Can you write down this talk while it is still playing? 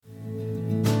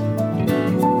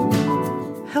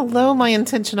Hello, my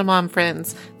Intentional Mom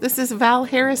friends. This is Val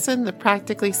Harrison, the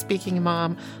Practically Speaking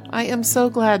Mom. I am so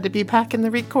glad to be back in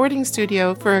the recording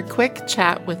studio for a quick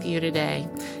chat with you today,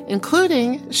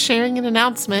 including sharing an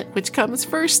announcement which comes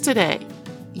first today.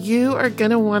 You are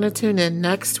going to want to tune in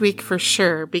next week for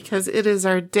sure because it is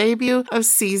our debut of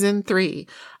Season 3.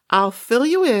 I'll fill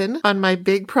you in on my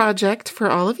big project for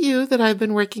all of you that I've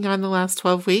been working on the last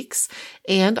 12 weeks,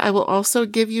 and I will also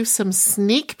give you some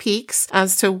sneak peeks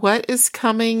as to what is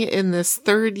coming in this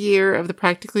third year of the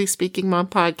Practically Speaking Mom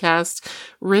podcast.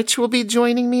 Rich will be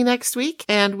joining me next week,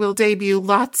 and we'll debut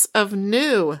lots of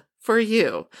new for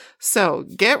you. So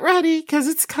get ready because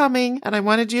it's coming, and I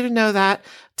wanted you to know that.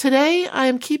 Today, I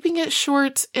am keeping it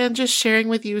short and just sharing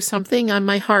with you something on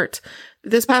my heart.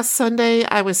 This past Sunday,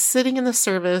 I was sitting in the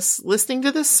service, listening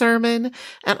to the sermon,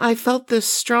 and I felt this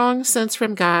strong sense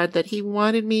from God that He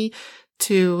wanted me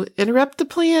to interrupt the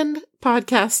planned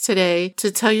podcast today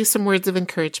to tell you some words of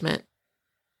encouragement.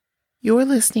 You're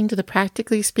listening to the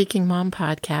Practically Speaking Mom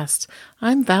podcast.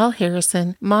 I'm Val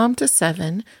Harrison, mom to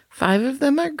 7. 5 of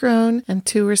them are grown and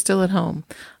 2 are still at home.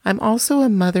 I'm also a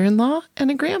mother-in-law and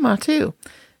a grandma too.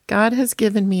 God has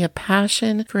given me a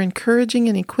passion for encouraging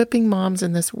and equipping moms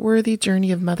in this worthy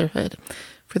journey of motherhood.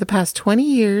 For the past 20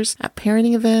 years, at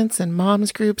parenting events and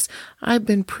moms groups, I've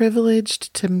been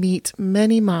privileged to meet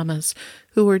many mamas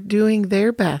who are doing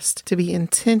their best to be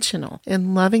intentional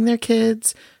in loving their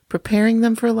kids, preparing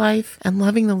them for life, and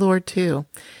loving the Lord too.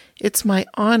 It's my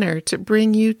honor to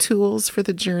bring you tools for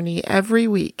the journey every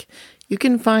week. You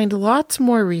can find lots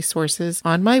more resources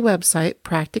on my website,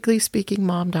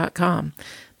 practicallyspeakingmom.com.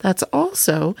 That's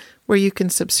also where you can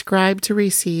subscribe to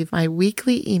receive my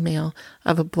weekly email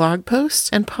of a blog post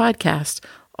and podcast,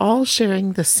 all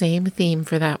sharing the same theme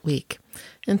for that week.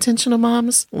 Intentional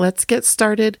moms, let's get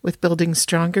started with building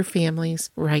stronger families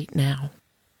right now.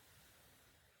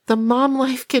 The mom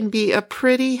life can be a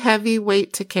pretty heavy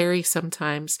weight to carry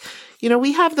sometimes.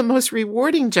 We have the most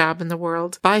rewarding job in the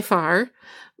world, by far,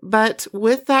 but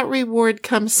with that reward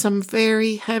comes some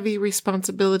very heavy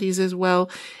responsibilities as well,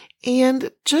 and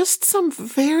just some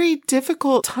very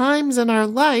difficult times in our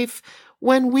life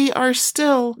when we are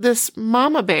still this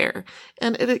mama bear,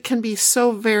 and it can be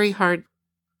so very hard.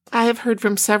 I have heard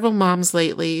from several moms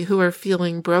lately who are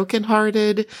feeling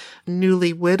brokenhearted,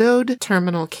 newly widowed,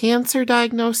 terminal cancer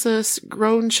diagnosis,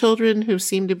 grown children who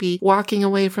seem to be walking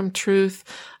away from truth,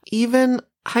 even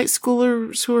high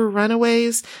schoolers who are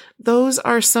runaways. Those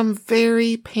are some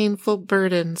very painful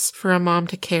burdens for a mom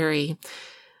to carry.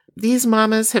 These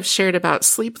mamas have shared about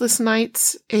sleepless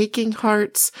nights, aching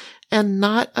hearts, and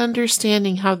not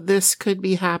understanding how this could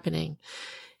be happening.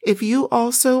 If you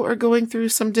also are going through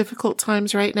some difficult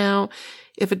times right now,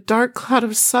 if a dark cloud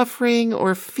of suffering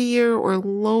or fear or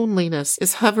loneliness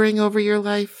is hovering over your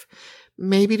life,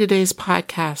 maybe today's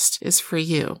podcast is for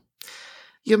you.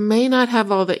 You may not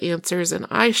have all the answers, and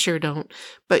I sure don't,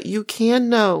 but you can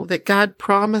know that God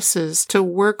promises to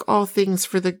work all things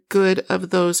for the good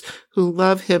of those who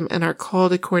love Him and are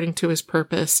called according to His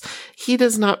purpose. He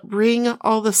does not bring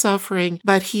all the suffering,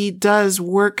 but He does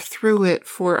work through it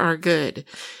for our good.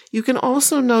 You can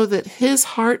also know that His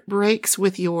heart breaks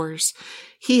with yours.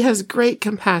 He has great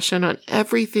compassion on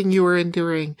everything you are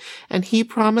enduring, and He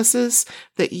promises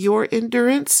that your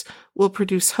endurance will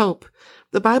produce hope.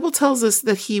 The Bible tells us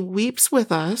that He weeps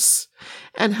with us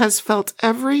and has felt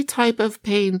every type of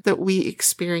pain that we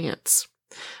experience.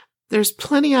 There's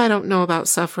plenty I don't know about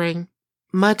suffering.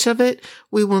 Much of it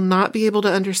we will not be able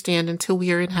to understand until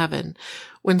we are in heaven,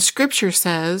 when Scripture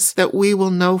says that we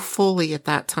will know fully at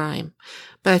that time.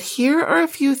 But here are a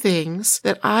few things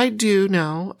that I do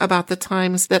know about the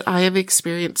times that I have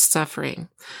experienced suffering.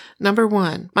 Number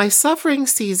 1, my suffering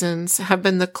seasons have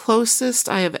been the closest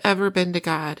I have ever been to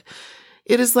God.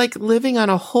 It is like living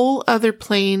on a whole other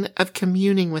plane of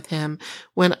communing with Him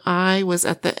when I was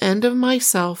at the end of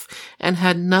myself and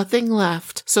had nothing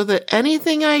left, so that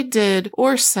anything I did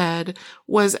or said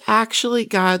was actually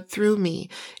God through me.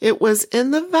 It was in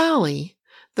the valley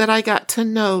that I got to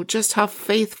know just how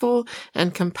faithful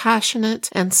and compassionate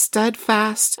and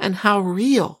steadfast and how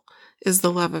real is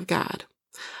the love of God.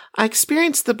 I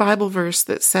experienced the Bible verse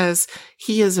that says,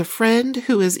 He is a friend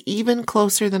who is even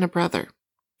closer than a brother.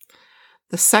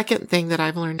 The second thing that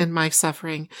I've learned in my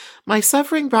suffering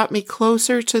brought me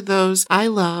closer to those I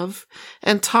love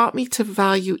and taught me to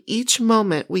value each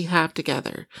moment we have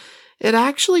together. It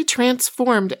actually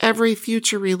transformed every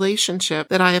future relationship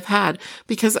that I have had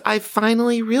because I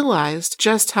finally realized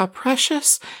just how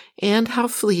precious and how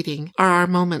fleeting are our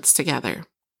moments together.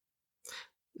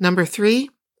 Number 3,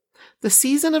 the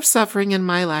season of suffering in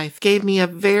my life gave me a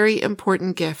very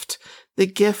important gift the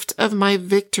gift of my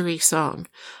victory song.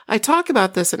 I talk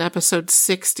about this in episode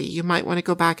 60. You might want to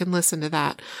go back and listen to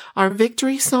that. Our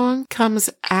victory song comes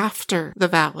after the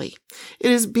valley.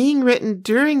 It is being written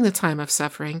during the time of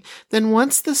suffering. Then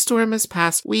once the storm has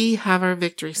passed, we have our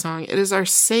victory song. It is our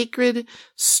sacred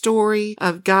story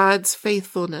of God's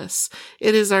faithfulness.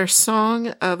 It is our song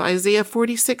of Isaiah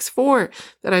 46:4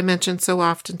 that I mention so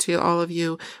often to all of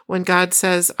you when God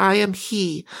says, I am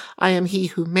He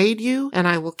who made you, and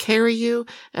I will carry you,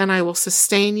 and I will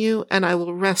sustain you, and I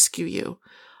will rescue you.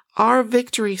 Our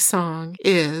victory song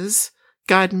is,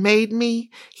 God made me,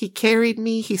 He carried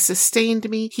me, He sustained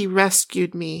me, He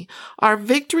rescued me. Our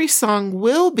victory song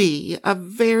will be a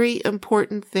very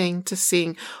important thing to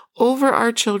sing over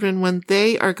our children when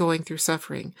they are going through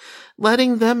suffering,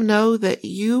 letting them know that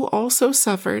you also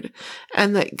suffered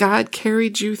and that God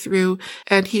carried you through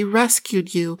and He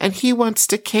rescued you, and He wants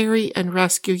to carry and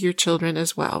rescue your children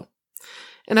as well.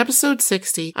 In episode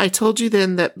 60, I told you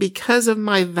then that because of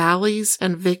my valleys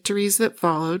and victories that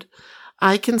followed,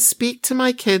 I can speak to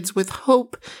my kids with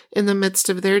hope in the midst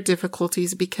of their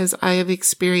difficulties because I have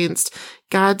experienced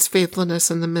God's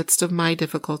faithfulness in the midst of my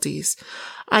difficulties.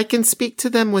 I can speak to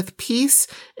them with peace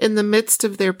in the midst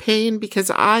of their pain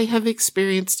because I have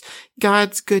experienced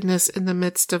God's goodness in the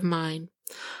midst of mine.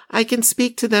 I can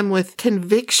speak to them with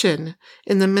conviction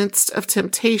in the midst of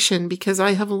temptation because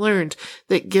I have learned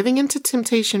that giving into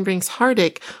temptation brings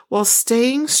heartache, while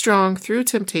staying strong through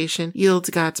temptation yields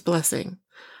God's blessing.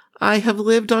 I have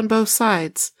lived on both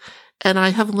sides, and I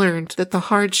have learned that the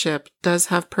hardship does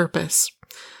have purpose.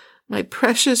 My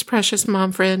precious, precious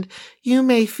mom friend, you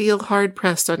may feel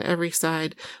hard-pressed on every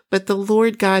side, but the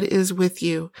Lord God is with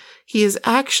you. He is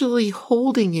actually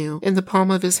holding you in the palm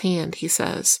of His hand, He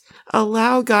says.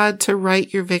 Allow God to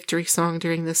write your victory song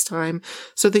during this time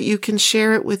so that you can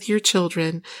share it with your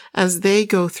children as they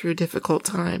go through difficult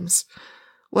times.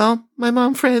 Well, my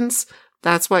mom friends,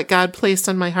 that's what God placed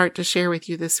on my heart to share with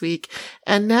you this week.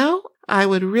 And now I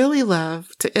would really love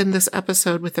to end this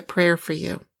episode with a prayer for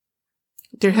you.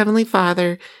 Dear Heavenly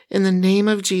Father, in the name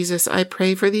of Jesus, I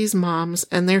pray for these moms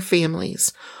and their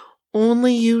families.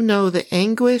 Only you know the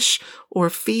anguish or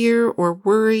fear or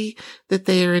worry that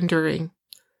they are enduring.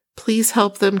 Please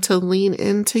help them to lean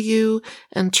into you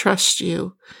and trust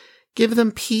you. Give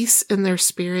them peace in their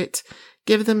spirit.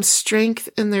 Give them strength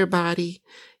in their body.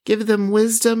 Give them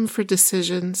wisdom for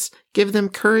decisions. Give them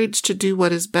courage to do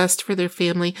what is best for their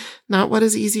family, not what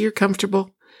is easy or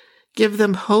comfortable. Give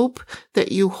them hope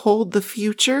that you hold the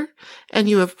future and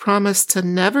you have promised to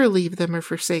never leave them or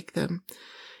forsake them.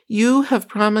 You have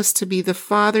promised to be the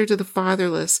father to the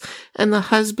fatherless and the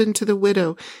husband to the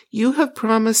widow. You have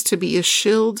promised to be a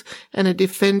shield and a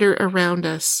defender around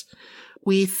us.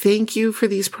 We thank you for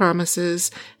these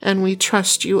promises and we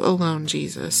trust you alone,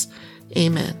 Jesus.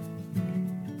 Amen.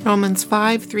 Romans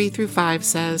 5:3-5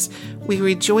 says, we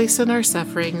rejoice in our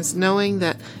sufferings, knowing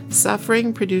that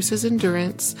suffering produces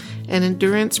endurance, and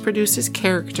endurance produces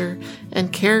character,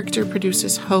 and character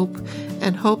produces hope,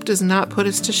 and hope does not put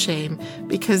us to shame,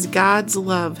 because God's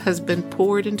love has been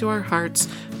poured into our hearts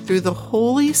through the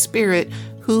Holy Spirit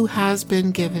who has been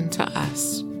given to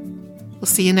us. We'll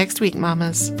see you next week,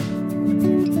 mamas.